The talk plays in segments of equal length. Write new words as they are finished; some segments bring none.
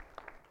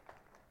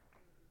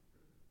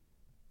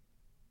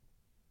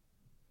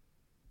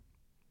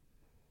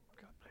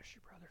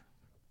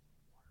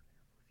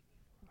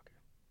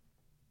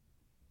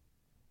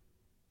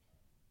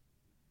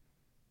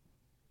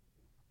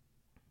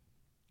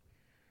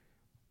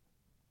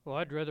Well,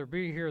 I'd rather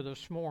be here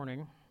this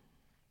morning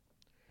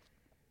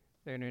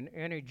than in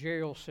any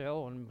jail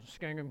cell in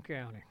Muskingum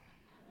County.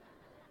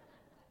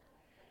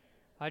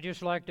 I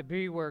just like to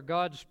be where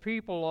God's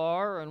people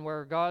are and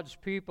where God's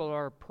people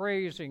are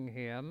praising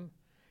Him.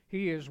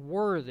 He is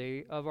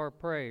worthy of our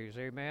praise.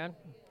 Amen?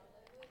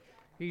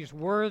 He's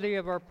worthy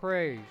of our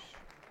praise.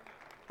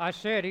 I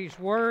said He's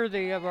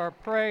worthy of our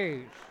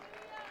praise.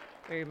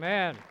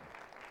 Amen.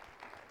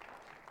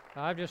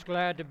 I'm just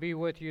glad to be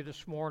with you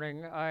this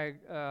morning.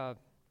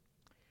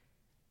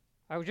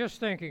 I was just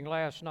thinking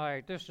last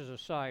night, this is a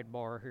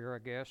sidebar here, I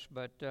guess,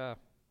 but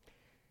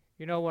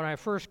when I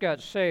first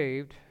got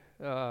saved,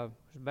 it was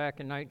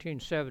back in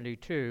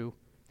 1972,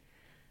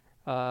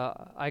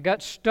 I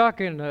got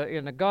stuck in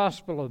the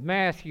Gospel of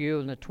Matthew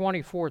in the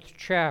 24th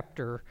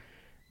chapter,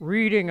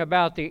 reading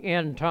about the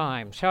end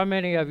times. How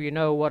many of you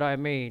know what I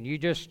mean? You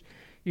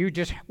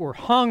just were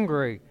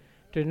hungry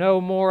to know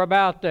more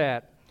about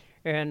that.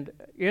 And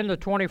in the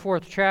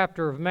 24th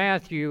chapter of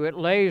Matthew, it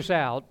lays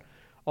out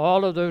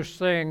all of those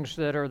things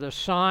that are the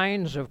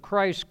signs of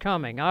Christ's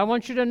coming. I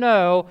want you to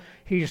know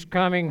He's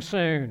coming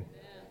soon.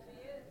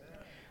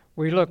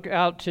 We look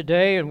out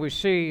today and we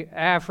see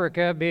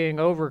Africa being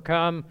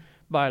overcome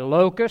by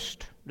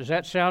locusts. Does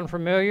that sound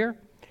familiar?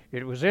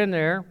 It was in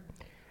there.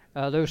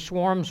 Those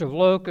swarms of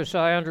locusts,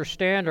 I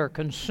understand, are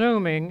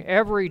consuming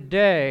every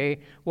day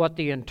what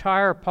the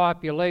entire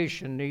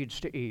population needs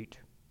to eat.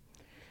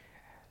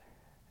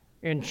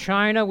 In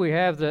China, we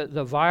have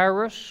the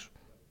virus.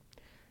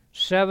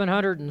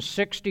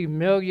 760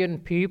 million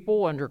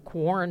people under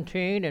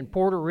quarantine. In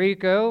Puerto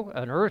Rico,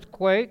 an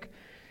earthquake.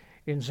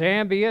 In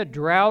Zambia,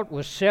 drought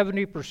with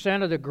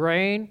 70% of the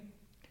grain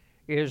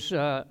is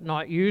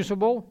not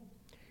usable.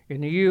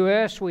 In the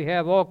U.S., we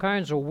have all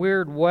kinds of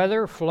weird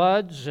weather,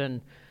 floods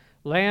and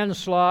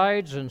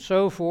landslides and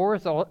so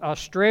forth.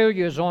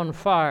 Australia's on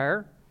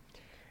fire.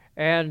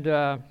 And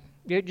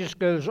it just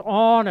goes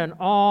on and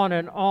on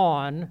and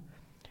on.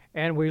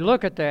 And we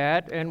look at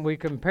that and we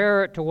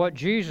compare it to what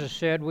Jesus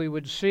said we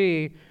would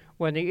see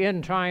when the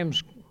end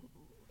times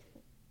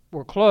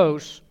were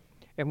close,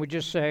 and we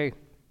just say,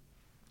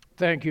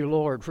 thank you,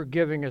 Lord, for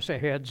giving us a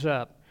heads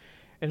up.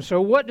 And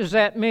so what does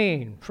that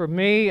mean for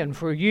me and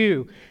for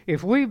you?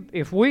 If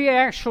we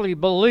actually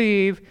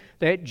believe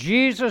that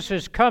Jesus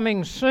is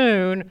coming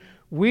soon,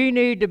 we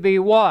need to be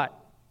what?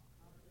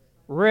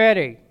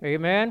 Ready.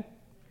 Amen?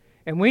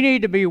 And we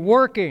need to be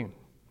working.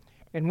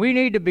 And we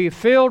need to be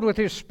filled with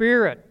His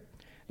Spirit,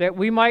 that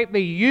we might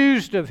be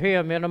used of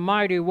Him in a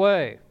mighty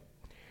way.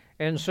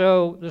 And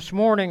so this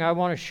morning I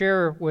want to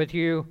share with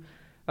you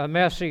a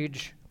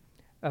message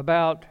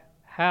about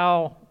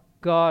how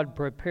God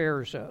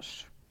prepares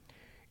us.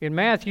 In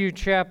Matthew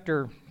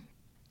chapter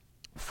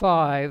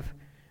 5,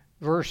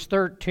 verse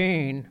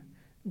 13,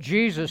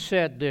 Jesus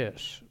said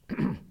this.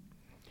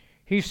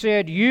 He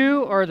said,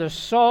 "You are the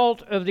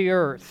salt of the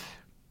earth,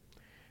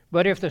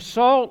 but if the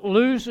salt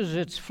loses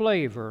its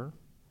flavor,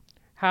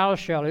 how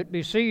shall it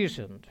be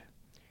seasoned?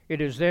 It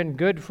is then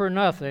good for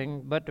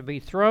nothing but to be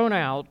thrown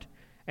out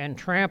and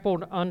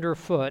trampled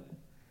underfoot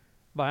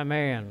by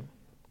man."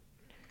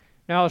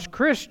 Now, as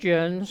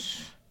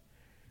Christians,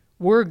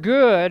 we're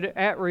good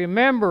at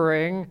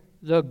remembering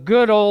the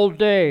good old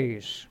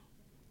days.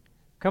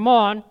 Come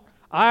on.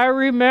 I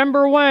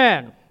remember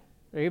when.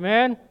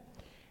 Amen?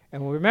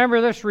 And we remember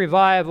this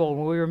revival,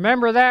 and we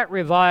remember that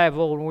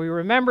revival, and we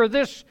remember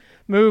this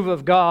move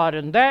of God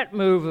and that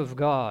move of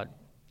God.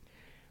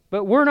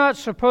 But we're not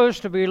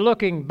supposed to be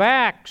looking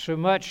back so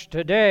much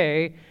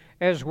today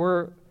as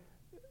we're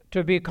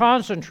to be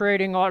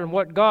concentrating on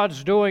what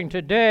God's doing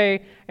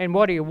today and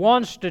what He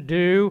wants to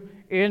do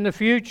in the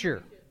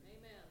future.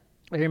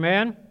 Amen?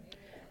 Amen?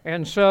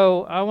 And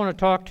so I want to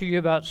talk to you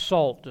about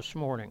salt this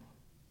morning.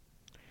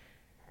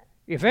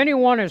 If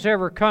anyone has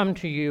ever come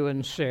to you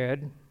and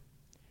said,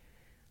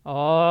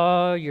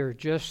 "Oh, you're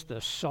just the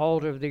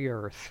salt of the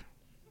earth,"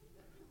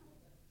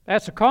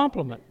 that's a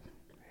compliment.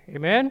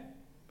 Amen?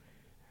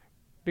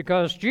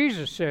 Because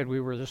Jesus said we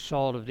were the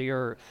salt of the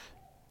earth.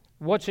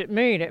 What's it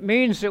mean? It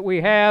means that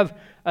we have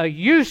a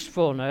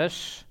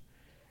usefulness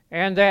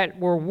and that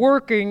we're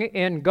working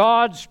in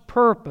God's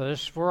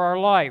purpose for our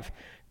life.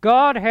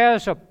 God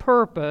has a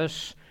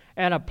purpose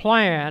and a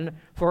plan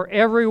for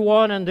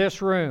everyone in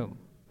this room.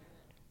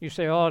 You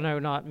say, "Oh, no,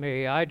 not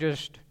me. I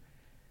just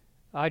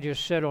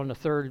sit on the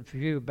third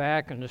pew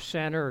back in the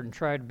center and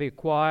try to be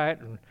quiet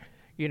and,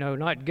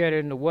 not get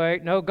in the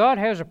way." No, God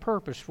has a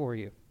purpose for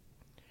you.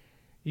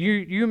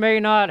 You may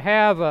not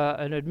have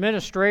an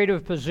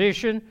administrative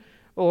position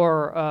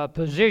or a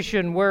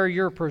position where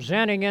you're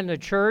presenting in the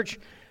church,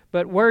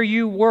 but where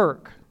you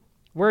work,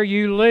 where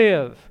you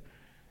live,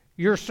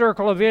 your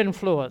circle of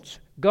influence,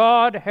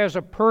 God has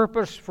a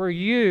purpose for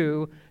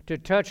you to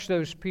touch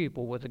those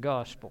people with the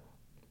gospel.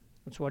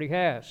 That's what He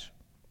has.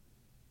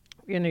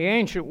 In the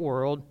ancient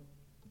world,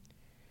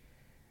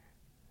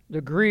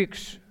 the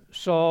Greeks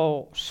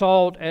saw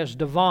salt as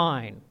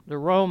divine. The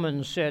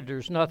Romans said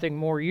there's nothing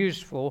more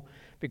useful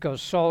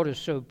because salt is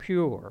so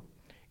pure.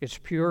 It's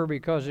pure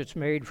because it's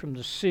made from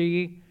the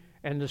sea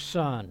and the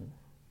sun.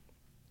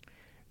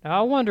 Now,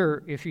 I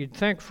wonder if you'd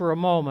think for a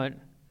moment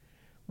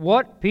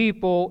what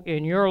people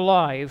in your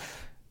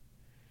life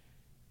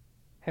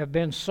have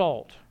been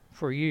salt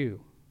for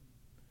you.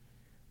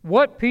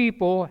 What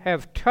people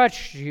have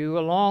touched you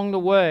along the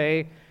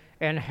way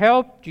and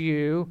helped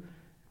you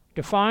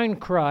to find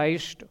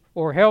Christ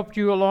or helped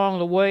you along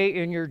the way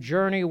in your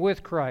journey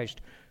with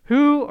Christ?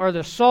 Who are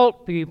the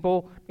salt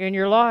people in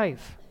your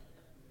life?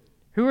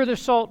 Who are the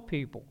salt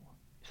people?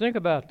 Think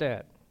about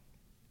that.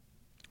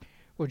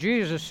 Well,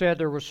 Jesus said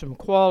there were some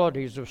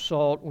qualities of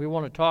salt. We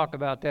want to talk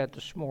about that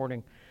this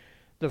morning.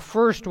 The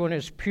first one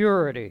is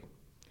purity.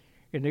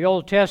 In the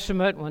Old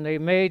Testament, when they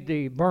made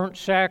the burnt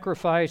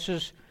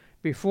sacrifices,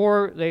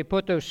 before they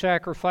put those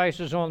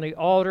sacrifices on the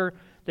altar,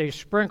 they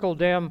sprinkled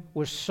them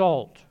with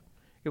salt.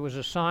 It was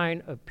a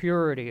sign of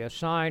purity, a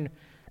sign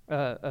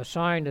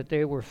that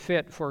they were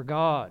fit for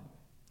God.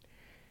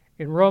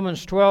 In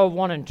Romans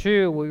 12:1 and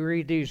 2, we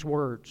read these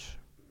words.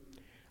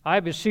 I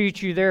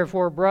beseech you,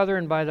 therefore,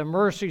 brethren, by the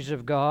mercies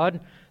of God,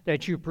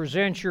 that you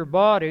present your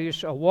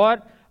bodies a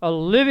what? A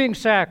living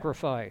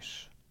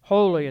sacrifice,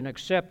 holy and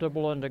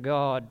acceptable unto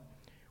God,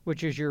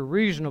 which is your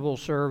reasonable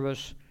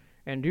service.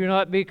 And do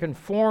not be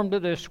conformed to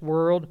this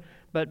world,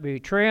 but be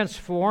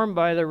transformed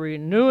by the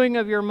renewing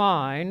of your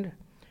mind,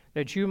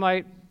 that you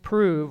might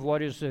prove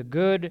what is the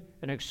good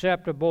and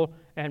acceptable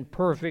and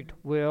perfect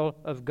will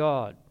of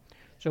God.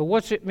 So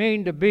what's it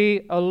mean to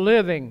be a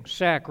living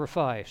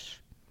sacrifice?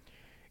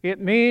 It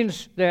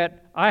means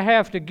that I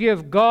have to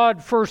give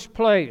God first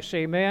place,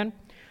 amen?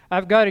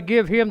 I've got to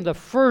give Him the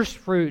first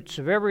fruits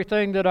of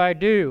everything that I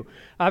do.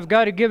 I've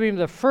got to give Him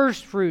the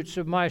first fruits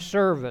of my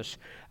service.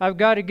 I've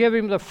got to give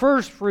Him the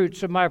first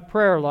fruits of my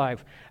prayer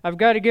life. I've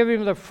got to give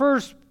Him the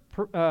first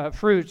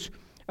fruits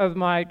of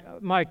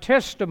my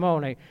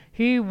testimony.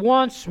 He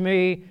wants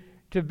me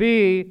to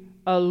be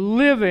a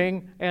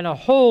living and a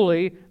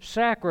holy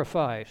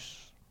sacrifice.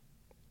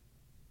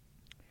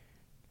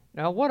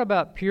 Now, what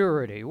about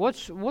purity?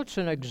 What's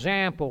an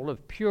example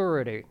of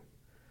purity?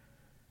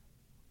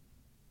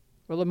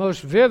 Well, the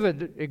most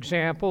vivid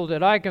example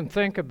that I can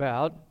think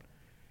about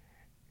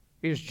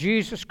is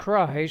Jesus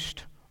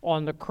Christ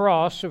on the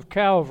cross of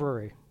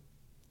Calvary.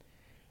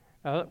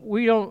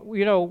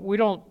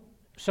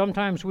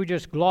 Sometimes we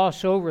just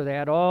gloss over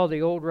that,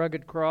 the old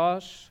rugged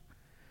cross,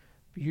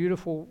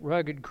 beautiful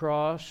rugged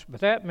cross. But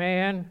that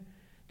man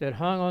that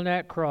hung on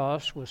that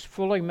cross was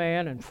fully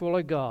man and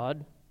fully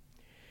God.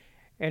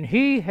 And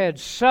he had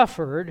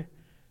suffered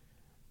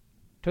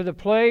to the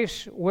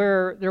place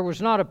where there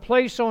was not a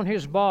place on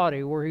his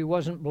body where he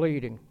wasn't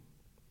bleeding.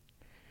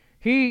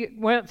 He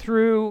went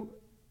through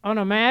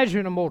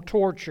unimaginable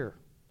torture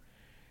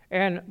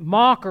and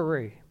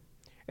mockery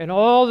and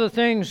all the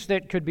things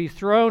that could be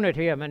thrown at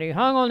him. And he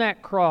hung on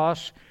that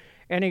cross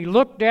and he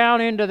looked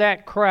down into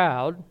that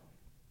crowd,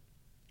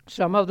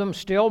 some of them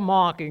still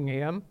mocking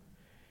him,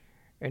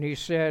 and he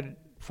said,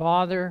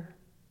 Father,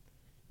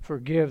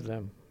 forgive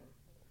them,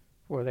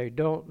 for they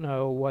don't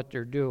know what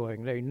they're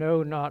doing. They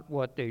know not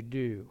what they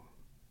do.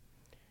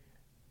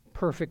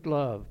 Perfect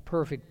love,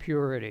 perfect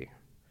purity.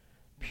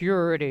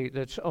 Purity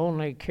that's we're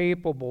only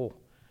capable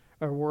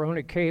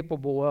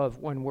of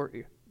when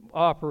we're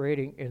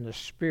operating in the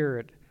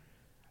Spirit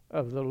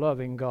of the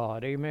loving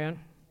God. Amen?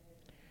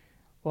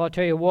 Well, I'll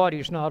tell you what,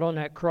 He's not on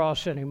that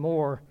cross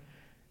anymore.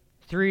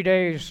 3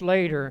 days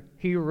later,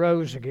 He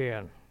rose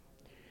again.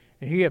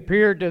 And He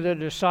appeared to the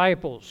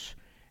disciples,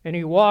 and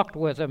He walked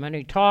with them, and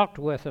He talked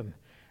with them.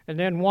 And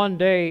then one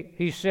day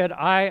He said,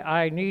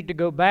 I need to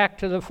go back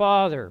to the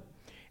Father.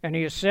 And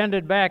He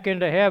ascended back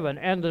into heaven.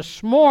 And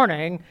this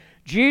morning,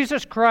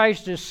 Jesus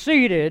Christ is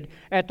seated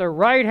at the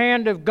right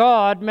hand of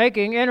God,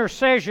 making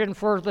intercession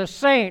for the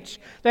saints.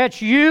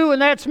 That's you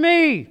and that's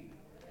me.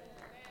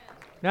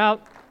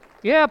 Now,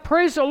 yeah,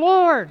 praise the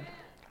Lord.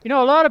 You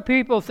know, a lot of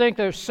people think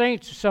they're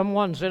saints,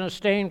 someone's in a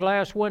stained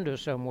glass window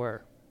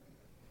somewhere.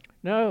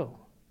 No.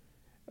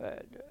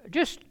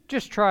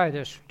 Just try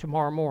this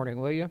tomorrow morning,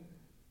 will you?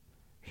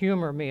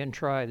 Humor me and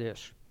try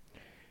this.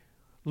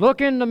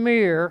 Look in the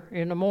mirror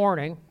in the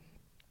morning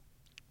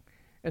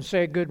and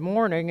say, good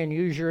morning, and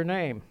use your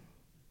name.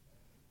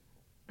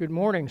 Good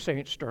morning,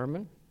 St.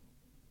 Sturman.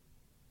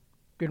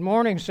 Good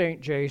morning, St.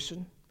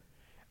 Jason.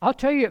 I'll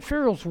tell you, it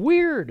feels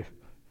weird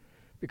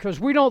because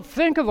we don't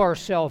think of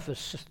ourselves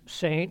as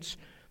saints,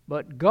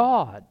 but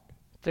God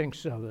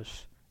thinks of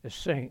us as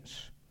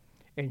saints.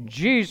 And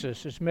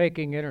Jesus is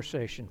making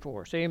intercession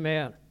for us.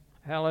 Amen.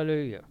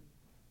 Hallelujah.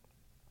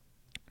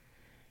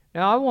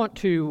 Now, I want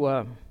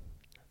to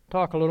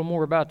talk a little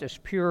more about this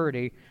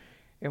purity,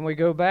 and we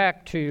go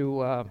back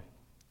to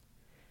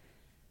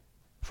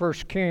 1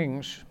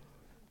 Kings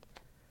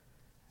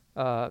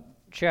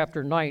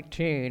chapter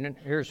 19, and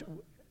here's,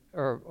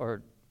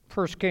 or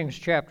 1 Kings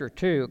chapter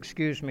 2,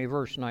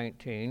 verse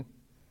 19,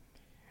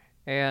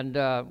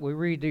 and we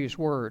read these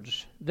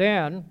words.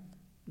 Then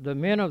the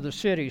men of the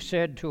city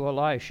said to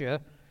Elisha,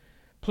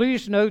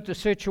 please note the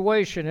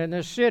situation in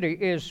this city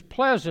is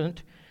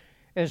pleasant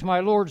as my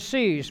Lord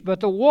sees, but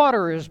the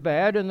water is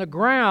bad and the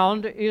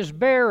ground is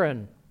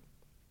barren.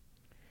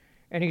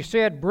 And he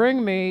said,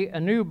 "Bring me a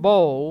new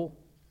bowl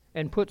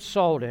and put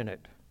salt in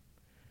it."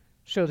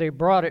 So they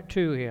brought it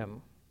to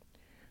him.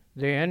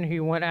 Then he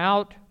went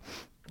out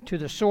to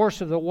the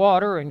source of the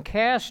water and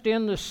cast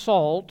in the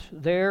salt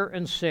there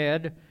and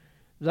said,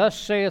 "Thus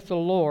saith the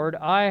Lord,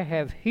 I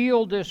have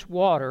healed this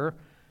water.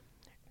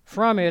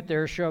 From it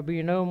there shall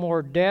be no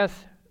more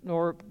death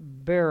nor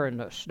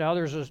barrenness." Now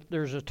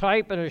there's a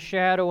type and a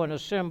shadow and a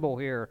symbol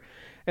here.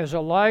 As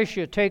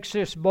Elisha takes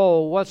this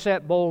bowl, what's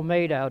that bowl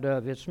made out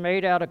of? It's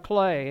made out of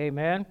clay,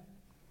 amen?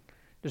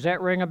 Does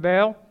that ring a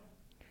bell?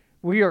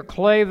 We are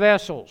clay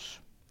vessels.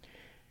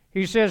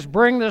 He says,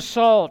 "Bring the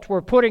salt."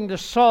 We're putting the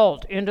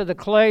salt into the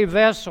clay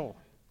vessel.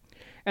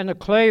 And the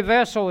clay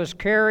vessel is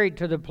carried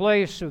to the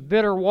place of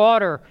bitter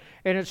water,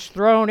 and it's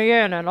thrown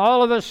in, and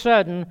all of a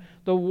sudden,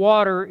 the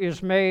water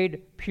is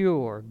made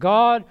pure.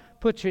 God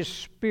puts His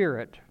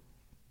Spirit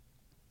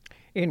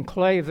in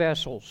clay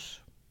vessels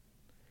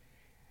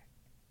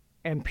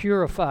and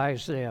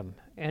purifies them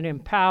and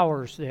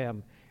empowers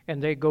them,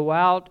 and they go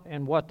out,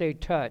 and what they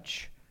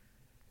touch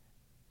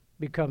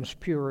becomes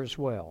pure as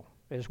well,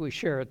 as we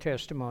share a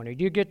testimony.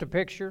 Do you get the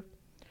picture?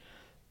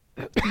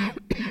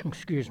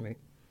 Excuse me.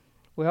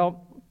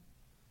 Well,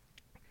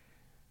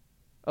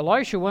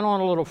 Elisha went on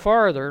a little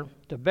farther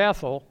to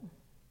Bethel,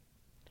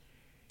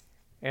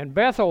 and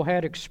Bethel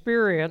had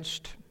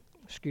experienced,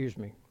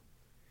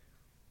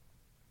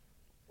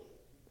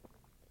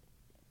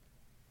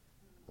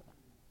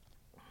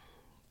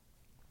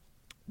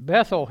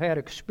 Bethel had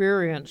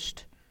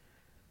experienced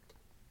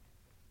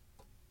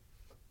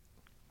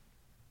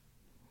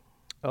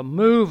a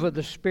move of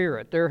the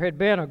Spirit. There had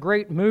been a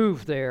great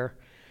move there,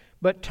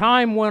 but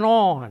time went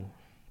on.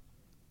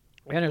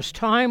 And as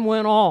time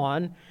went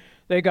on,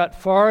 they got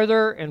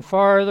farther and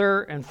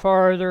farther and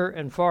farther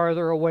and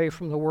farther away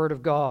from the Word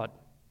of God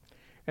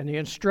and the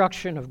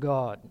instruction of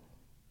God,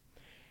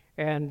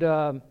 and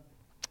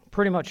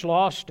pretty much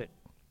lost it.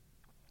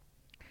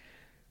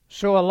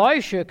 So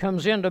Elisha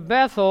comes into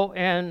Bethel,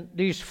 and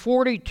these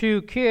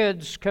 42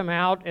 kids come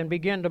out and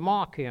begin to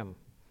mock him.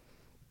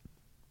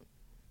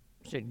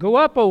 He said, "Go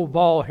up, old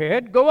bald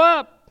head, go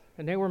up!"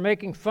 And they were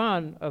making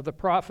fun of the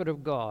prophet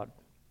of God.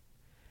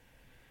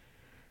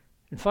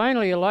 And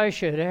finally,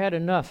 Elisha had had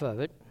enough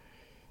of it,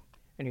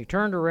 and he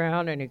turned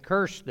around and he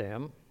cursed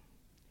them.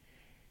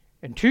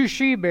 And 2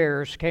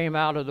 she-bears came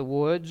out of the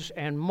woods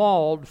and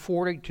mauled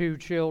 42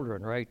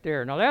 children right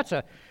there. Now that's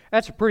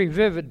a pretty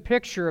vivid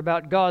picture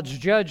about God's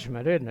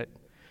judgment, isn't it?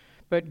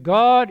 But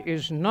God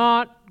is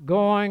not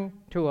going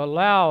to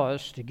allow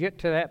us to get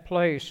to that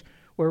place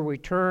where we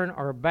turn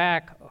our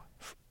back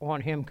on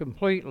Him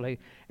completely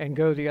and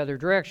go the other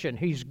direction.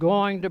 He's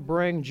going to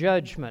bring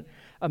judgment.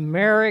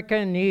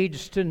 America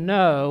needs to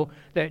know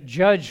that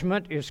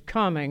judgment is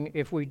coming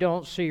if we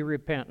don't see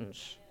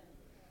repentance.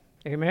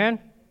 Amen?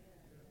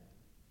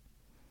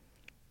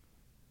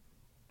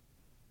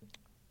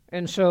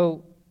 And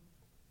so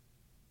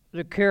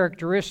the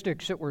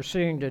characteristics that we're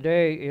seeing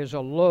today is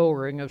a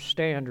lowering of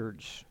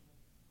standards.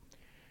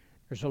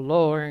 There's a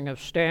lowering of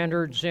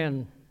standards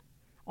in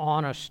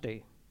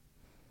honesty.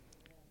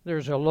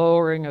 There's a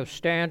lowering of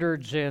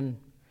standards in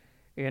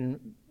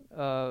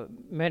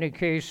many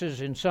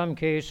cases. In some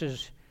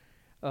cases,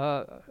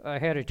 I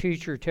had a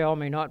teacher tell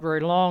me not very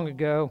long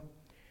ago,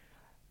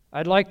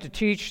 "I'd like to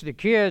teach the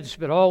kids,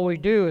 but all we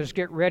do is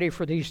get ready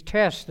for these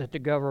tests that the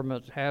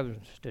government has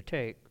to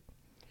take."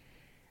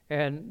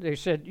 And they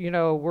said,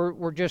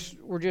 we're just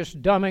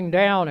dumbing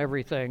down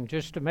everything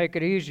just to make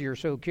it easier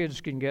so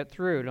kids can get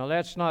through. Now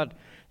that's not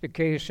the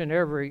case in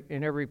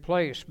every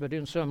place, but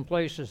in some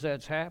places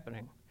that's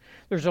happening.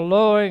 There's a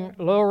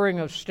lowering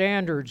of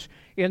standards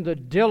in the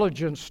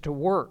diligence to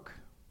work.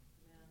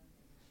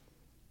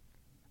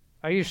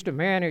 I used to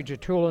manage a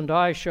tool and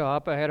die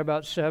shop. I had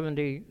about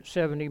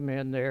 70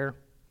 men there,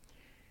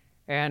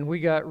 and we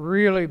got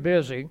really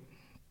busy,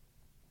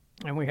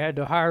 and we had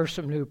to hire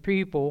some new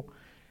people.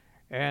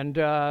 And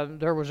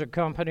there was a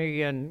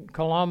company in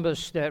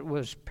Columbus that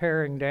was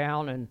paring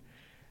down,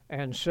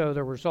 and so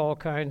there was all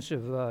kinds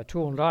of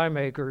tool and die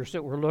makers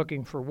that were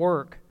looking for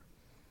work.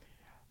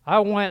 I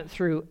went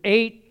through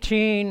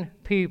 18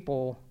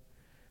 people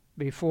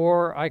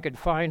before I could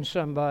find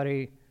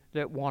somebody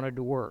that wanted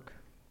to work.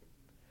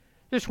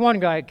 This one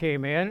guy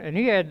came in, and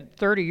he had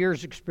 30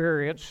 years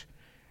experience,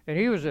 and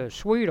he was a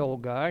sweet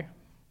old guy.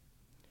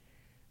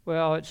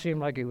 Well, it seemed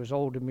like he was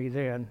old to me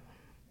then.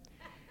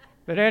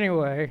 But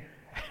anyway,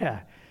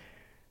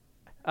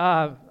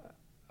 I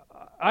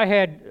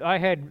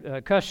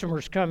had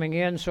customers coming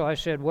in, so I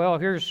said, "Well,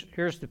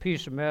 here's the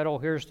piece of metal,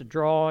 here's the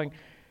drawing,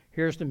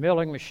 here's the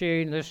milling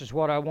machine, this is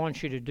what I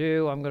want you to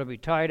do. I'm going to be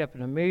tied up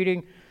in a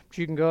meeting, but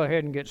you can go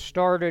ahead and get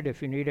started.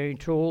 If you need any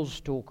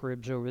tools, tool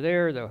crib's over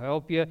there, they'll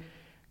help you."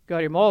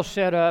 Got him all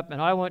set up,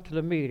 and I went to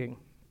the meeting,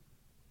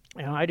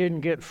 and I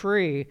didn't get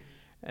free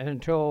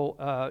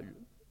until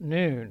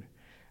noon.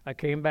 I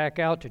came back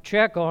out to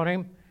check on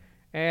him,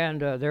 and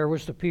there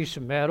was the piece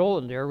of metal,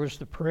 and there was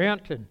the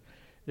print, and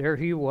there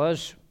he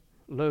was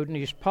loading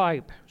his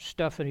pipe,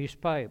 stuffing his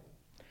pipe.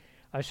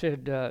 I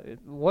said,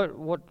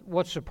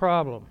 what's the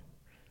problem?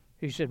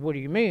 He said, what do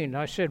you mean?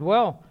 I said,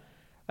 well,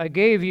 I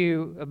gave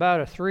you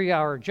about a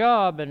 3-hour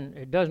job, and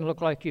it doesn't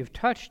look like you've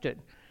touched it.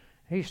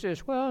 He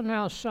says, well,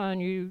 now, son,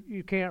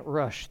 you can't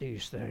rush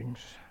these things.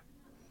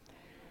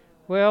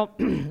 Well,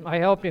 I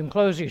helped him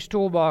close his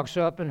toolbox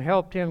up and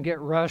helped him get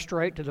rushed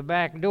right to the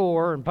back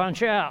door and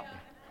punch out.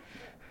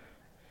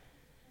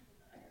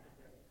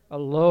 A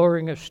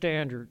lowering of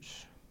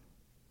standards.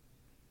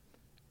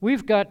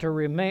 We've got to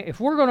remain, if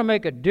we're going to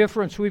make a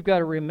difference, we've got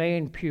to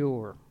remain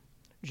pure.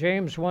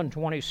 James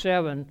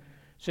 1:27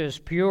 says,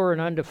 pure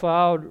and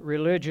undefiled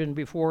religion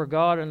before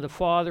God and the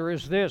Father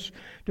is this,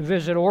 to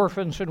visit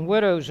orphans and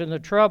widows in the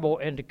trouble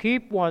and to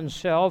keep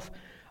oneself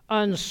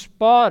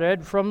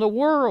unspotted from the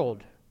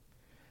world.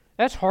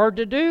 That's hard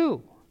to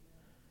do.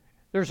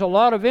 There's a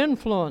lot of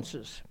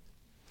influences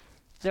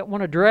that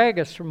want to drag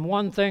us from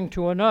one thing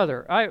to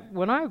another.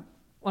 When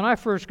I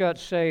first got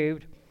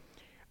saved,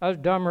 I was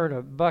dumber than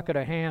a bucket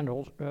of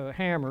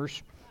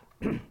hammers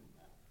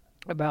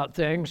about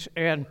things,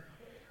 and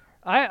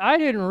I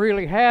didn't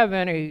really have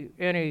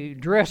any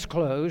dress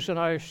clothes, and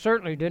I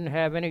certainly didn't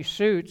have any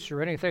suits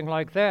or anything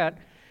like that.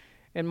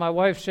 And my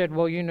wife said,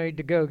 well, you need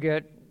to go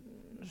get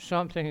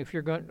something if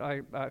you're going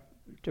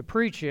to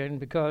preach in,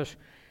 because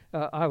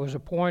I was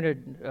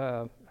appointed,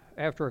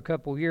 after a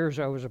couple years,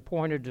 I was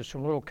appointed to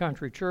some little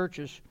country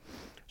churches.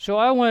 So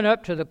I went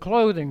up to the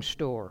clothing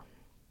store.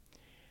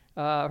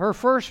 Her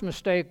first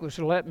mistake was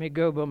to let me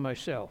go by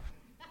myself.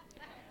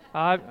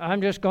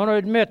 I'm just going to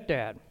admit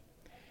that.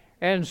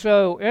 And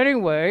so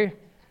anyway,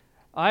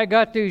 I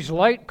got these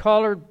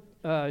light-colored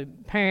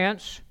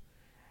pants,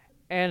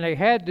 and they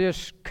had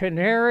this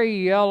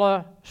canary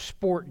yellow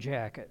sport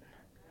jacket.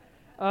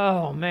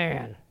 Oh,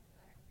 man,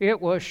 it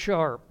was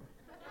sharp.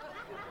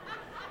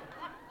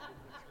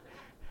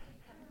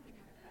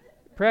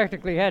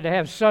 Practically had to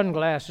have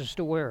sunglasses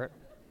to wear it.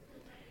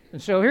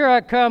 And so here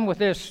I come with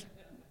this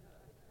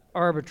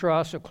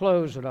albatross of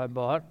clothes that I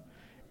bought,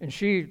 and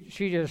she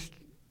just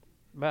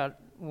about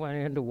went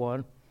into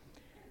one.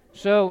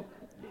 So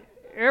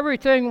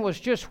everything was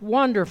just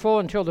wonderful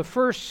until the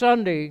first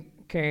Sunday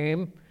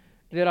came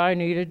that I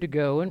needed to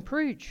go and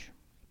preach.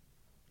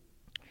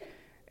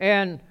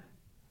 And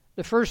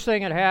the first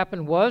thing that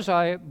happened was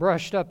I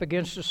brushed up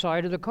against the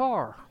side of the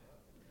car.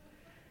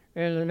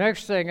 And the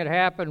next thing that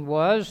happened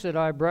was that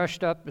I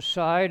brushed up the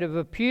side of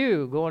a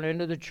pew going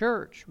into the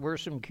church where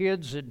some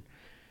kids had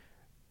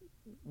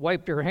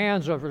wiped their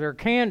hands over their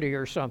candy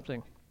or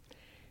something.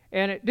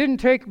 And it didn't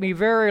take me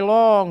very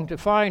long to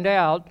find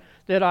out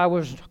that I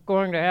was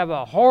going to have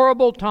a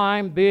horrible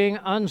time being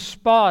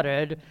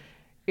unspotted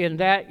in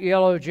that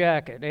yellow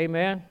jacket.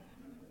 Amen?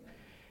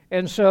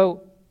 And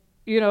so,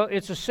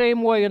 it's the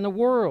same way in the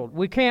world.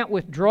 We can't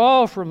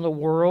withdraw from the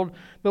world,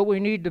 but we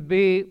need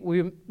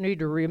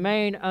to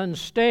remain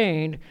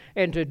unstained.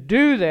 And to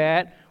do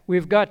that,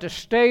 we've got to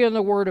stay in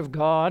the Word of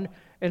God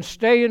and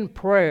stay in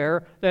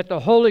prayer that the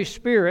Holy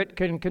Spirit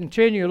can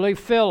continually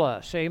fill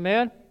us.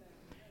 Amen?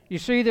 You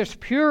see, this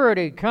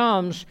purity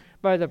comes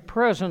by the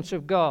presence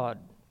of God.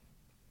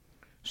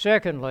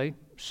 Secondly,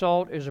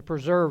 salt is a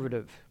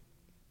preservative.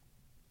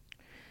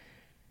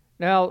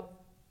 Now,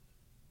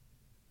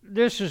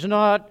 this is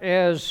not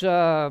as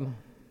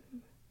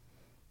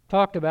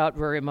talked about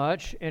very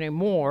much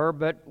anymore,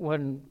 but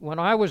when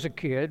I was a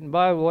kid, and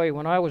by the way,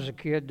 when I was a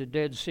kid, the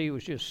Dead Sea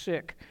was just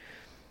sick.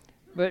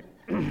 But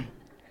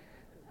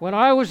when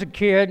I was a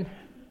kid,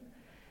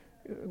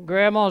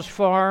 Grandma's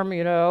farm,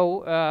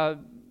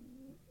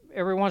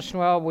 every once in a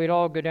while we'd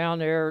all go down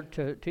there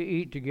to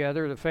eat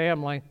together, the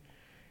family,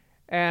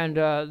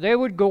 and they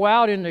would go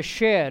out in the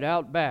shed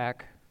out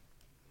back,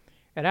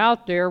 and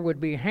out there would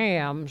be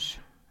hams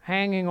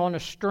hanging on a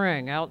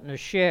string out in the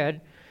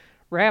shed,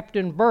 wrapped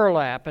in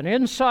burlap, and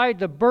inside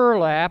the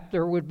burlap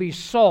there would be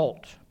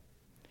salt.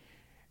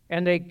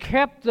 And they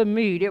kept the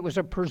meat, it was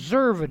a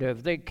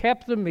preservative, they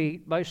kept the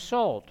meat by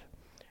salt.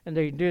 And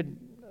they did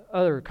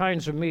other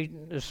kinds of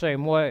meat the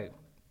same way.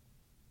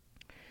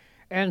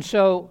 And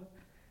so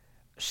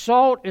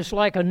salt is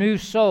like a new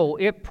soul.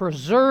 It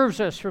preserves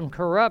us from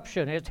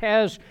corruption. It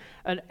has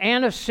an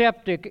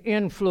antiseptic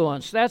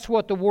influence. That's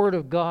what the Word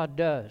of God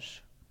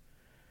does.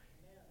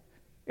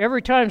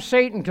 Every time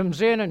Satan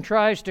comes in and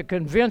tries to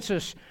convince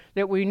us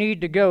that we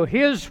need to go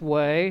his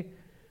way,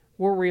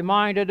 we're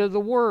reminded of the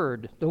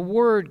Word. The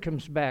Word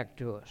comes back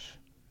to us.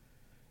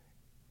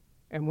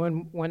 And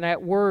when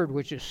that Word,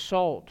 which is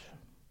salt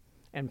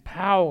and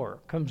power,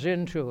 comes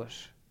into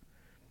us,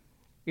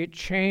 it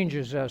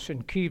changes us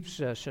and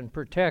keeps us and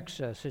protects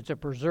us. It's a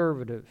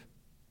preservative.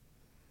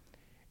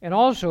 And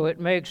also it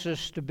makes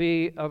us to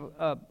be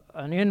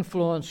an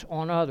influence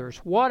on others.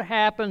 What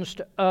happens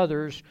to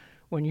others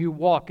when you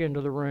walk into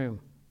the room?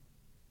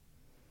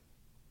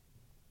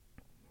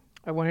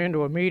 I went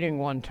into a meeting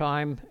one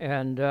time,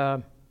 and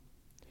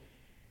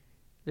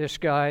this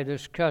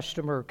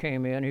customer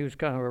came in. He was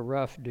kind of a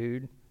rough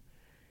dude.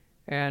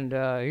 And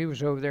he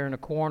was over there in the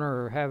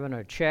corner having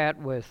a chat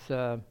with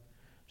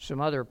some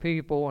other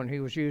people, and he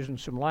was using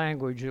some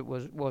language that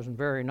wasn't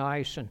very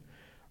nice. And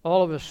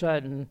all of a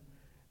sudden,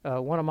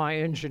 one of my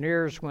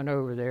engineers went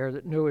over there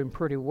that knew him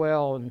pretty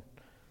well, and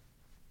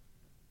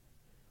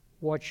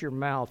watch your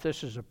mouth,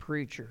 this is a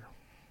preacher.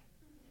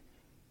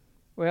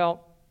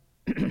 Well,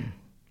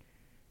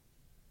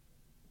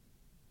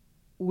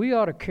 we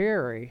ought to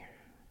carry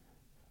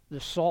the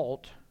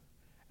salt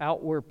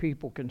out where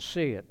people can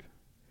see it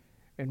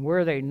and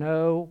where they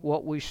know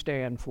what we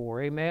stand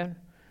for. Amen?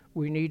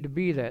 We need to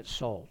be that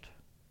salt.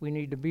 We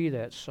need to be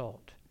that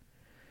salt.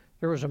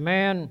 There was a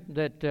man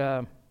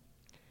that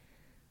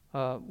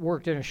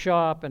worked in a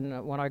shop,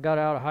 and when I got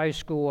out of high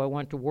school, I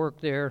went to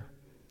work there.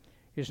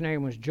 His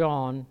name was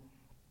John.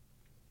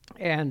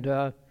 And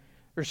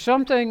there's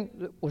something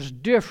that was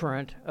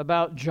different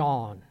about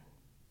John.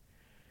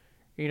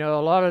 You know,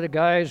 a lot of the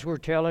guys were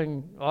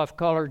telling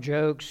off-color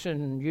jokes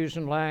and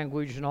using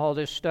language and all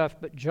this stuff,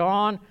 but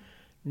John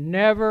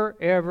never,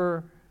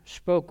 ever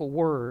spoke a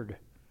word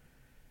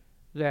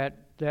that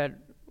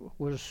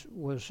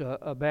was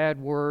a bad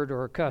word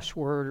or a cuss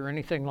word or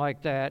anything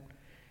like that.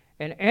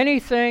 And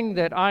anything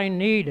that I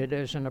needed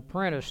as an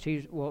apprentice,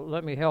 well,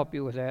 let me help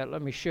you with that.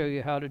 Let me show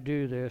you how to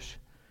do this.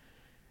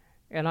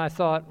 And I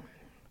thought,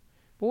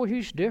 boy,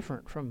 he's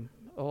different from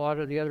a lot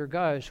of the other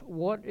guys.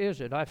 What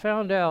is it? I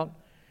found out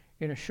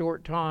in a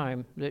short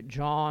time that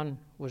John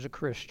was a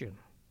Christian.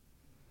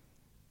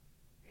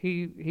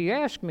 He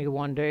asked me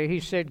one day, he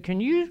said, can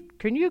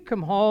you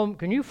come home,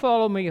 can you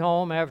follow me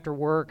home after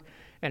work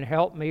and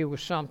help me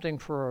with something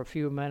for a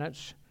few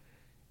minutes?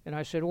 And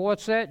I said, well,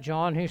 what's that,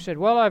 John? He said,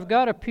 well, I've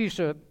got a piece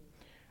of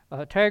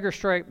tiger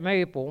stripe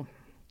maple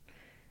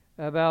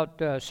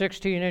about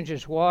 16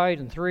 inches wide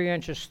and 3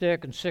 inches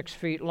thick and 6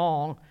 feet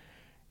long,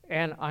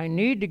 and I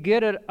need to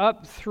get it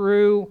up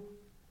through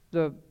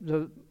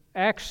the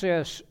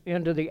access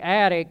into the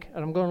attic,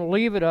 and I'm going to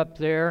leave it up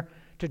there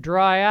to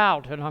dry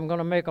out, and I'm going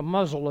to make a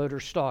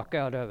muzzleloader stock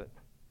out of it.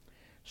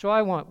 So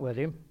I went with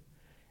him,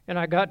 and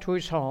I got to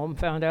his home,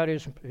 found out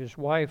his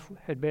wife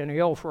had been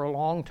ill for a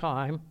long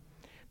time,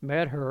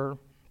 met her,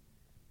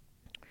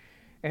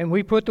 and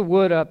we put the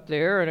wood up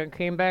there, and it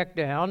came back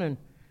down, and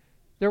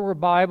there were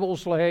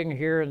Bibles laying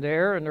here and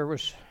there, and there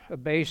was a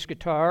bass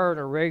guitar and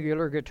a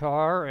regular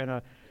guitar and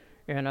a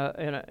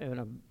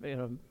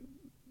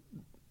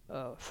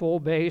full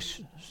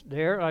bass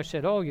there. I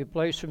said, "Oh, you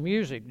play some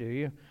music, do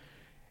you?"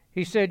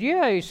 He said,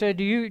 "Yeah." He said,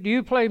 "Do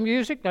you play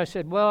music?" And I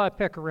said, "Well, I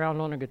pick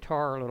around on a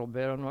guitar a little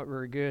bit. I'm not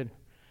very good."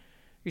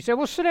 He said,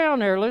 "Well, sit down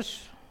there,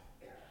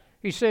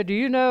 He said, "Do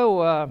you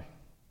know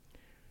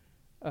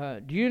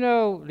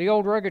the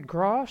Old Rugged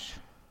Cross?"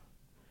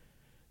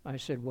 I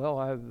said, "Well,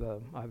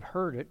 I've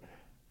heard it."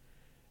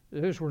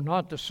 Those were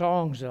not the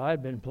songs that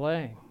I'd been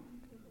playing.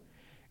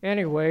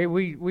 Anyway,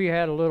 we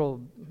had a little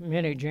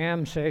mini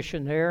jam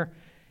session there,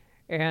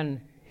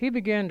 and he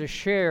began to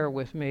share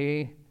with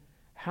me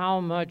how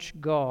much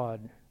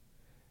God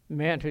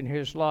meant in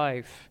his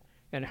life,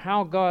 and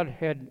how God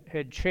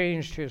had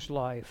changed his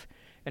life,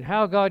 and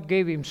how God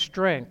gave him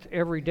strength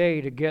every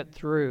day to get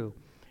through,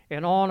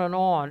 and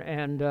on,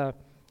 and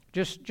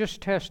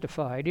just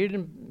testified. He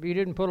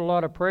didn't put a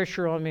lot of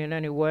pressure on me in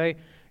any way.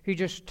 He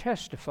just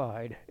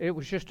testified. It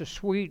was just a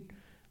sweet,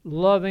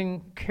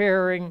 loving,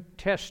 caring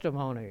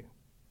testimony.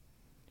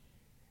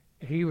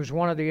 He was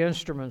one of the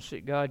instruments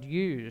that God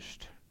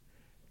used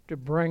to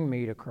bring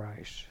me to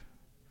Christ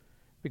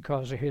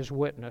because of his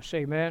witness.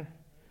 Amen?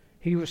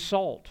 He was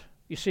salt.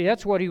 You see,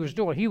 that's what he was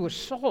doing. He was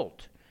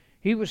salt.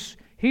 He was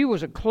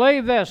a clay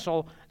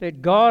vessel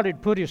that God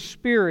had put his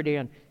Spirit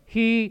in.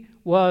 He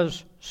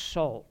was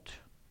salt.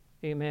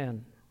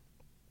 Amen.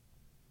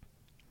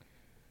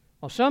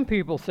 Well, some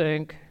people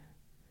think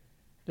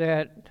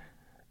that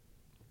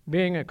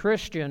being a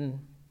Christian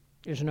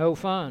is no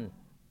fun.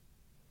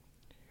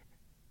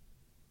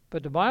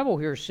 But the Bible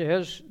here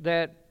says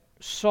that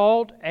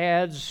salt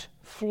adds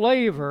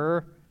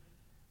flavor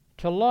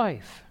to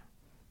life.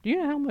 Do you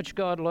know how much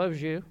God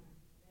loves you?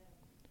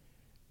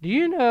 Do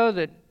you know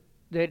that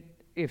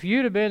if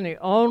you'd have been the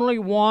only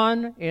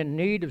one in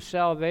need of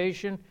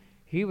salvation,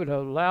 he would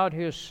have allowed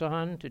his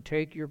Son to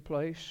take your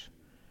place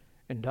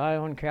and die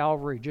on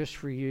Calvary just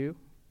for you?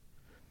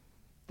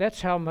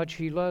 That's how much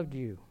he loved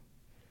you.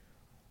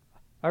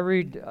 I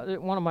read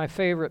one of my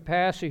favorite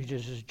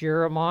passages is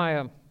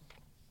Jeremiah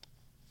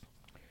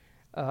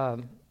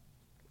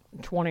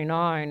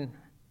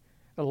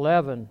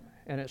 29:11,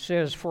 and it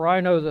says, "For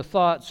I know the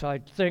thoughts I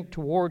think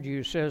toward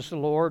you, says the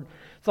Lord,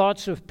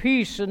 thoughts of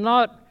peace and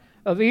not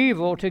of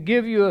evil, to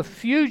give you a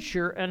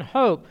future and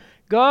hope."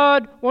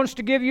 God wants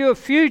to give you a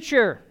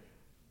future.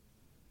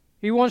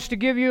 He wants to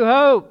give you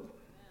hope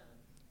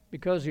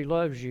because he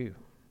loves you.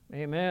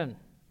 Amen.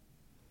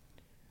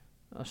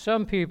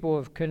 Some people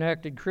have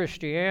connected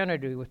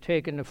Christianity with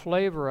taking the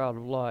flavor out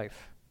of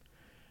life.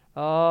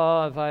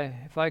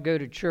 If I go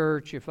to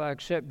church, if I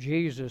accept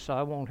Jesus,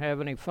 I won't have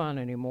any fun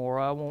anymore.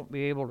 I won't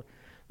be able to.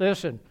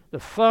 Listen, the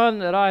fun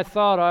that I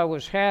thought I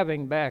was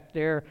having back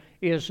there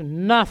is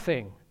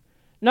nothing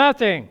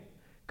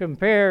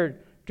compared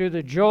to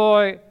the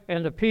joy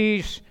and the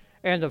peace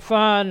and the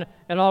fun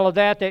and all of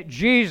that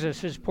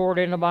Jesus has poured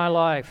into my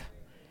life.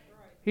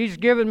 He's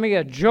given me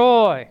a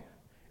joy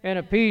and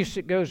a peace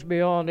that goes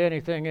beyond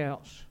anything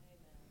else.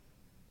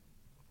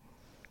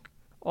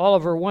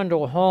 Oliver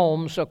Wendell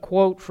Holmes, a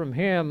quote from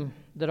him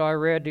that I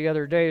read the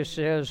other day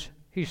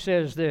he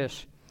says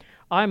this: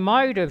 I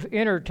might have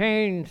entered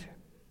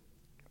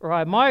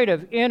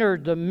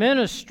the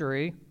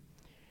ministry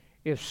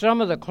if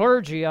some of the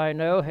clergy I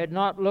know had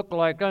not looked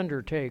like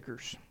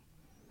undertakers.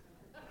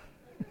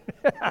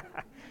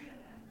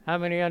 How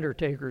many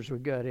undertakers we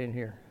got in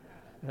here?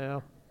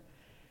 Well,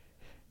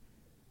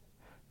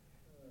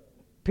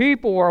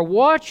 people are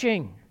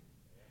watching.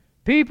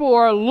 People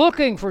are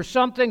looking for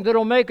something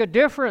that'll make a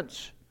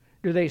difference.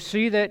 Do they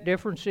see that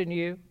difference in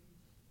you?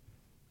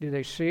 Do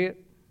they see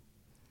it?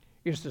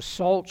 Is the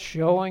salt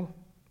showing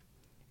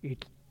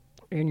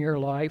in your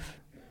life?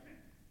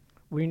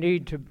 We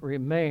need to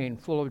remain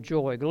full of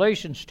joy.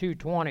 Galatians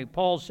 2:20,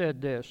 Paul said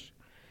this: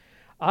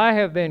 I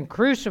have been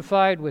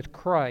crucified with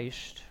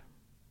Christ.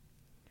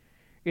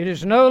 It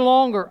is no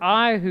longer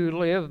I who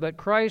live, but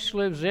Christ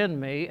lives in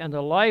me, and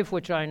the life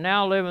which I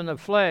now live in the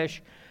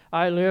flesh,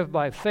 I live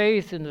by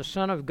faith in the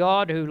Son of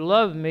God who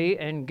loved me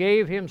and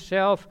gave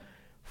himself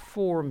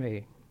for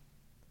me.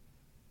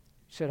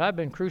 He said, I've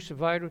been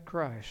crucified with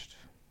Christ.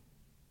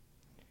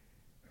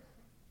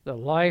 The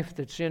life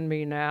that's in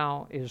me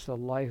now is the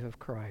life of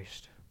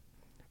Christ.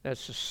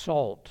 That's the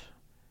salt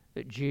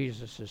that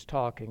Jesus is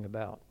talking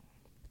about.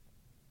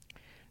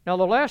 Now,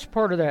 the last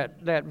part of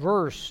that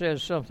verse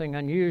says something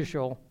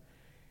unusual.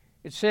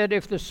 It said,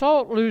 if the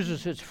salt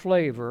loses its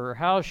flavor,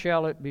 how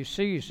shall it be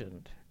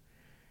seasoned?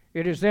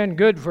 It is then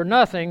good for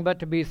nothing but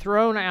to be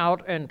thrown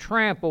out and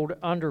trampled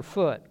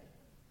underfoot.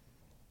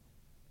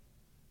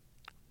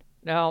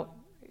 Now,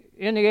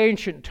 in the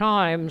ancient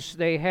times,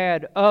 they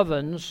had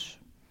ovens,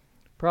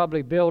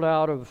 probably built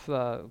out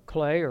of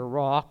clay or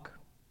rock,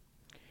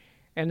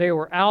 and they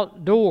were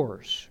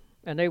outdoors,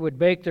 and they would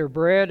bake their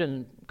bread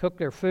and cook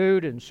their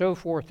food and so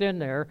forth in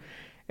there.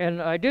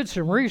 And I did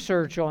some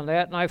research on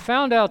that, and I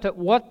found out that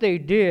what they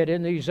did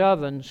in these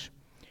ovens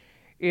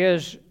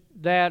is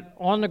that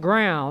on the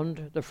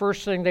ground, the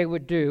first thing they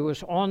would do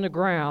was on the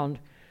ground,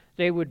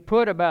 they would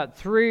put about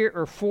 3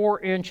 or 4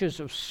 inches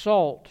of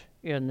salt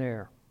in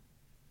there.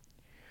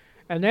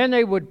 And then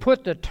they would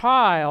put the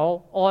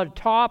tile on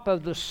top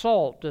of the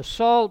salt. The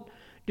salt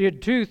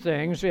did 2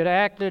 things. It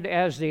acted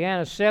as the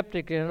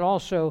antiseptic, and it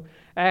also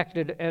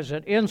acted as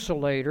an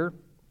insulator,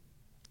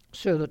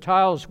 so the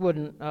tiles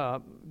wouldn't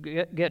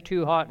get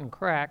too hot and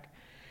crack.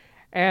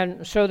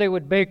 And so they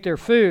would bake their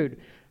food.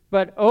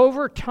 But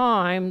over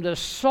time, the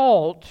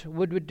salt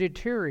would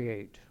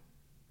deteriorate.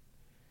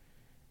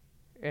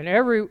 And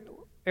every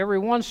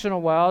once in a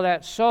while,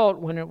 that salt,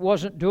 when it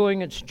wasn't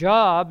doing its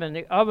job and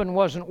the oven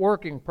wasn't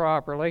working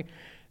properly,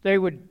 they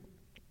would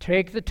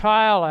take the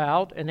tile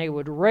out and they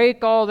would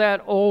rake all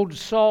that old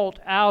salt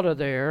out of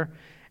there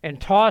and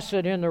toss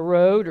it in the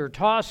road or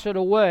toss it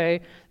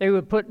away. They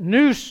would put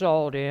new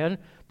salt in,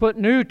 put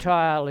new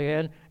tile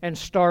in, and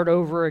start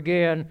over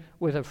again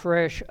with a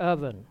fresh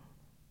oven.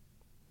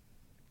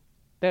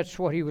 That's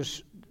what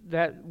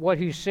what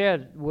he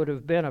said would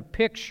have been a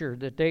picture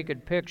that they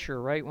could picture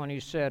right when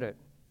he said it.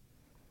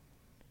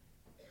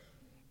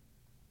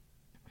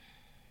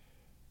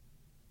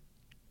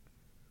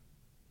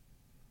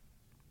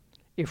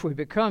 If we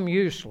become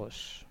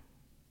useless,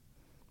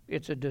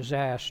 it's a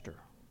disaster.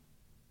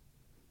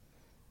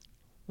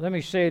 Let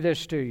me say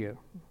this to you.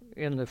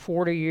 In the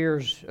 40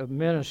 years of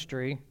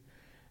ministry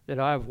that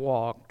I've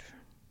walked,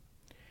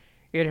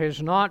 it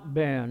has not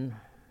been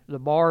the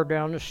bar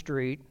down the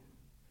street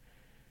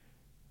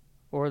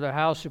or the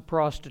house of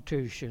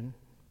prostitution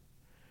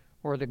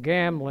or the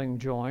gambling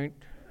joint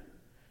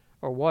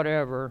or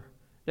whatever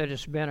that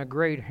has been a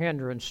great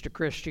hindrance to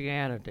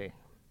Christianity.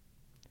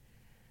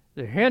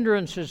 The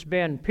hindrance has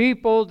been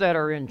people that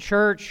are in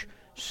church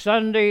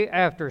Sunday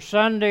after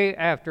Sunday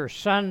after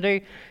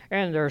Sunday,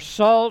 and their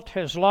salt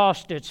has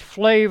lost its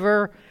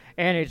flavor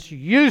and it's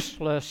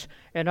useless.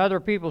 And other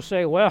people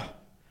say, well,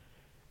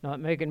 not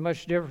making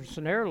much difference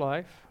in their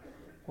life.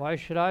 Why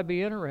should I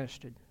be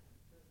interested?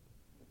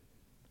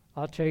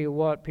 I'll tell you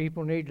what,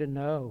 people need to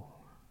know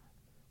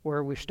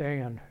where we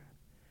stand.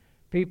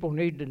 People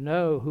need to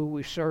know who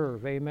we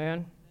serve.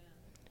 Amen?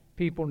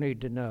 People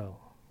need to know.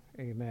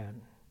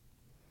 Amen.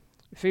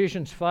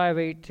 Ephesians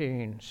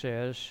 5:18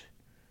 says,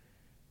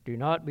 do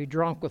not be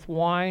drunk with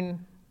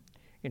wine,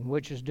 in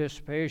which is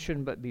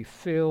dissipation, but be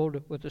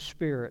filled with the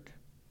Spirit.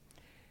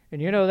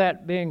 And you know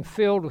that being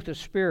filled with the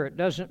Spirit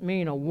doesn't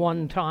mean a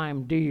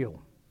one-time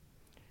deal.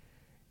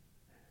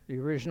 The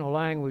original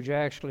language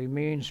actually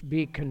means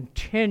be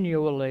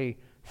continually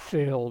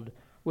filled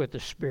with the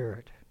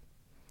Spirit.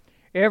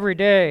 Every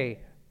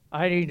day,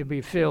 I need to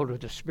be filled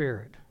with the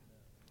Spirit.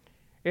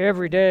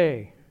 Every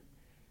day,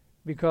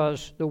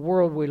 because the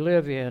world we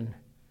live in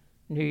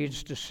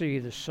needs to see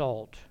the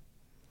salt.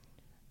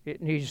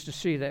 It needs to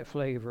see that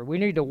flavor. We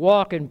need to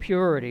walk in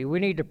purity. We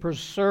need to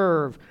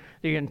preserve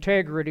the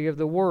integrity of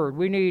the Word.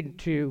 We need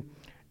to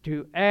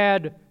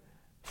add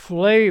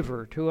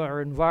flavor to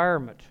our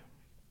environment.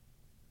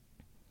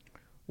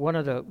 One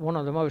of the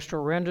most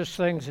horrendous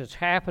things that's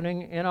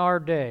happening in our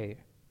day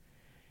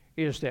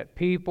is that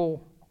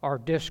people are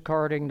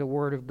discarding the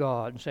Word of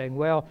God and saying,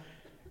 well,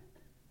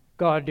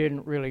 God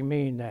didn't really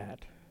mean that.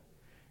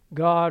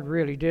 God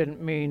really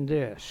didn't mean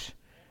this.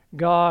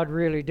 God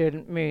really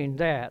didn't mean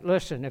that.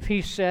 Listen, if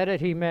He said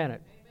it, He meant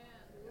it.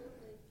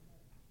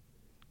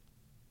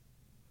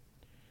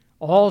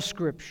 All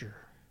Scripture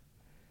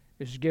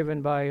is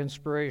given by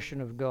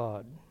inspiration of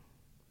God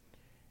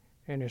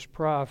and is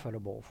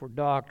profitable for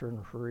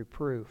doctrine, for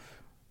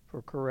reproof,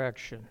 for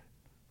correction,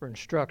 for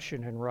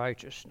instruction in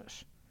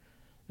righteousness,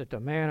 that the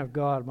man of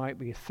God might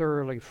be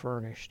thoroughly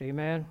furnished.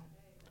 Amen?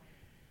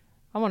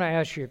 I want to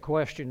ask you a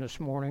question this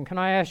morning. Can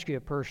I ask you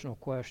a personal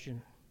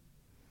question?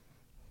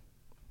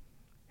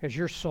 Has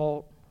your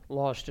salt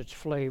lost its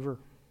flavor?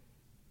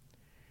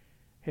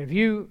 Have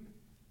you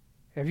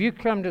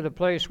come to the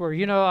place where,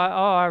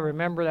 I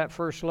remember that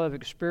first love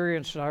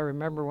experience, and I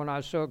remember when I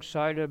was so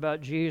excited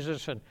about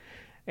Jesus, and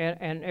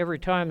every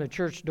time the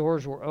church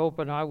doors were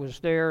open, I was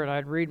there, and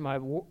I'd read my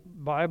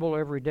Bible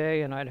every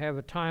day, and I'd have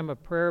a time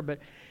of prayer. But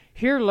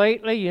here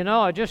lately,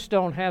 I just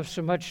don't have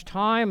so much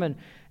time, and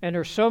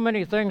there's so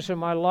many things in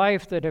my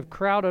life that have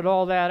crowded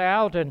all that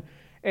out, and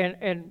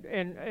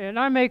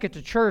I make it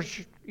to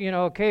church,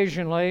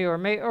 occasionally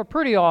or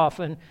pretty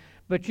often,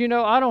 but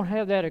I don't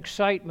have that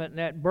excitement and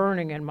that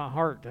burning in my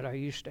heart that I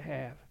used to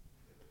have.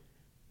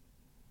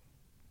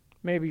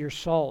 Maybe your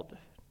salt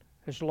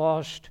has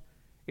lost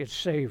its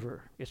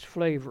savor, its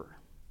flavor.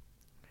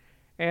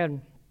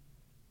 And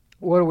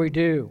what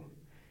do?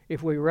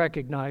 If we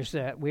recognize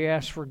that, we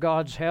ask for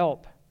God's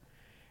help.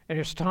 And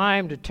it's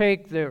time to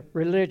take the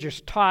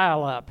religious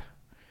tile up.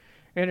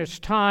 And it's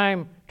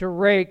time to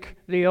rake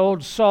the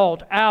old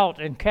salt out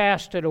and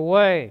cast it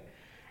away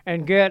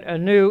and get a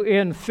new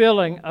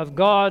infilling of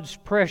God's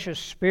precious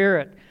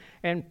Spirit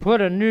and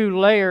put a new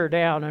layer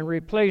down and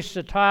replace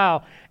the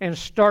tile and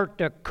start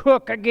to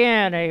cook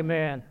again.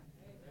 Amen.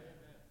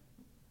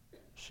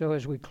 So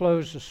as we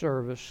close the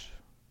service,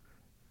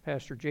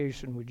 Pastor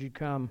Jason, would you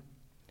come?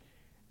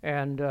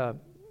 And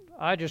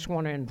I just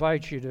want to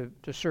invite you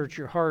to search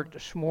your heart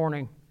this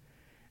morning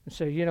and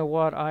say, you know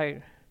what,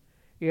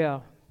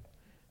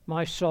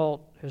 my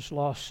salt has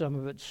lost some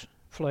of its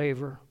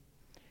flavor.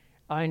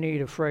 I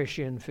need a fresh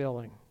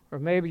infilling. Or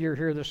maybe you're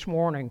here this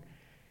morning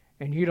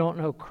and you don't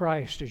know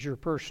Christ as your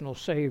personal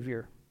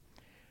Savior.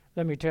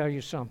 Let me tell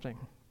you something.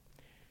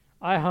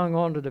 I hung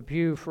on to the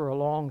pew for a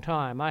long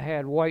time. I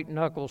had white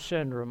knuckle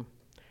syndrome,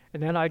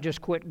 and then I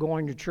just quit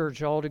going to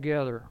church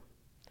altogether.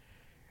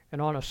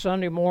 And on a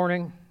Sunday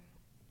morning,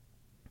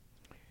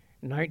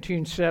 in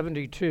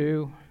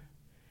 1972,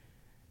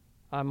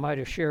 I might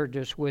have shared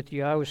this with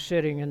you. I was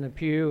sitting in the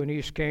pew in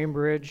East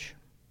Cambridge,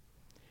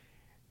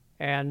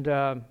 and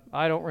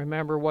I don't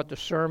remember what the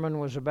sermon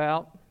was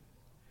about.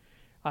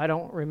 I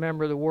don't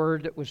remember the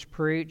word that was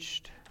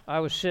preached. I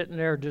was sitting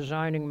there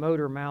designing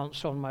motor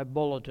mounts on my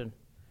Bulletin.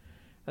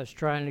 I was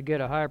trying to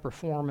get a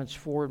high-performance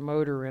Ford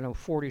motor in a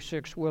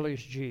 46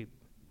 Willys Jeep.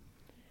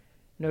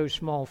 No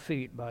small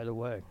feat, by the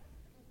way.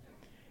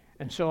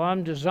 And so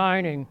I'm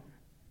designing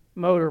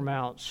motor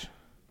mounts.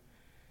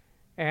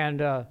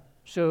 And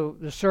so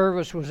the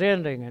service was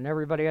ending, and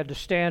everybody had to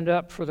stand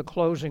up for the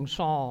closing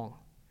song.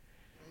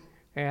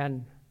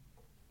 And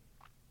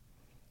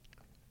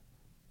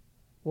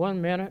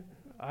 1 minute,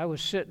 I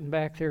was sitting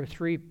back there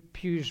 3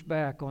 pews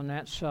back on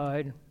that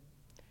side.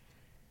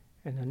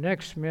 And the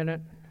next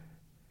minute,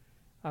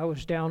 I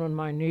was down on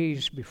my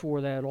knees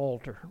before that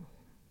altar.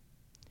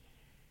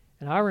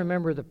 And I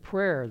remember the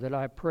prayer that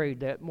I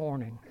prayed that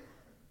morning.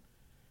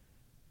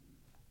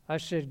 I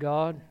said,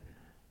 God,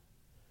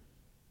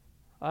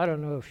 I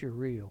don't know if you're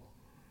real,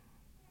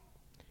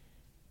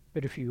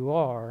 but if you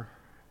are,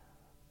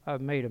 I've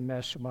made a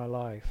mess of my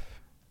life.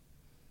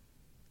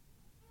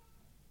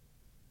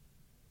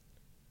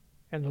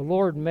 And the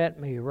Lord met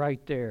me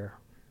right there.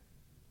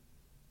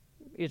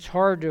 It's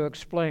hard to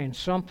explain.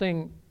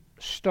 Something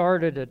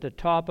started at the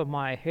top of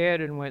my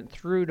head and went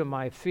through to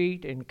my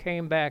feet and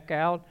came back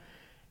out.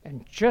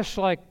 And just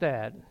like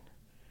that,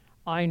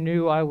 I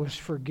knew I was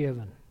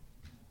forgiven.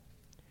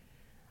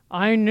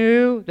 I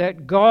knew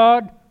that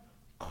God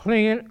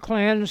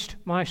cleansed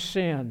my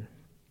sin.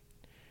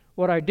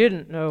 What I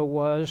didn't know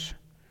was,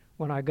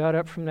 when I got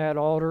up from that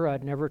altar,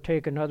 I'd never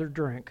take another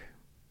drink.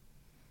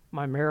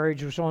 My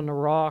marriage was on the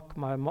rock.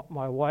 My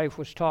wife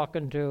was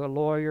talking to a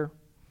lawyer.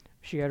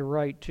 She had a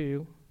right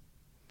to.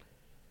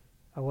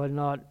 I was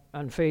not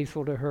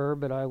unfaithful to her,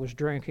 but I was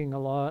drinking a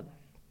lot.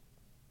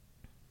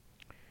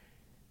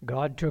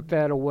 God took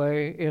that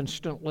away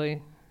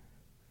instantly.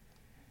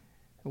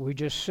 We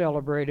just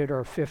celebrated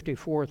our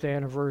 54th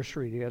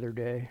anniversary the other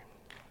day.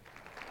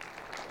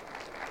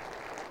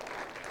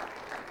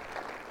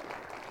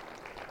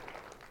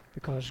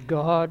 Because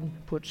God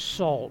put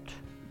salt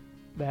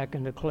back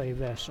in the clay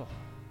vessel.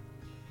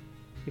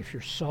 If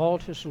your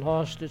salt has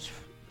lost its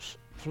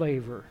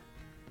flavor,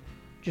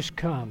 just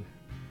come.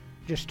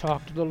 Just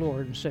talk to the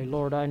Lord and say,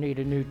 Lord, I need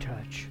a new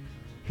touch.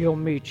 He'll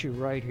meet you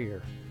right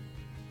here.